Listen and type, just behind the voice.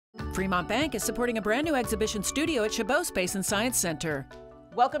Fremont Bank is supporting a brand new exhibition studio at Chabot Space and Science Center.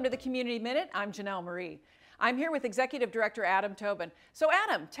 Welcome to the Community Minute. I'm Janelle Marie. I'm here with Executive Director Adam Tobin. So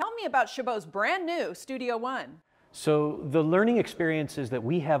Adam, tell me about Chabot's brand new Studio One. So the learning experiences that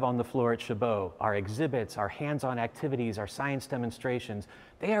we have on the floor at Chabot, our exhibits, our hands-on activities, our science demonstrations,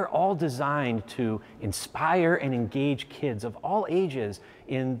 they are all designed to inspire and engage kids of all ages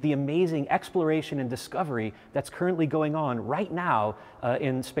in the amazing exploration and discovery that's currently going on right now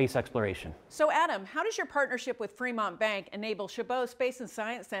in space exploration. So Adam, how does your partnership with Fremont Bank enable Chabot Space and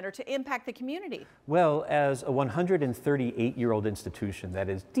Science Center to impact the community? Well, as a 138-year-old institution that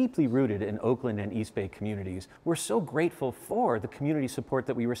is deeply rooted in Oakland and East Bay communities, we're so grateful for the community support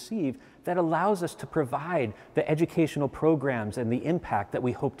that we receive that allows us to provide the educational programs and the impact that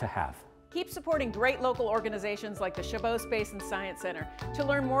we hope to have. Keep supporting great local organizations like the Chabot Space and Science Center. To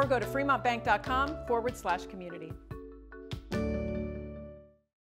learn more, go to fremontbank.com/community.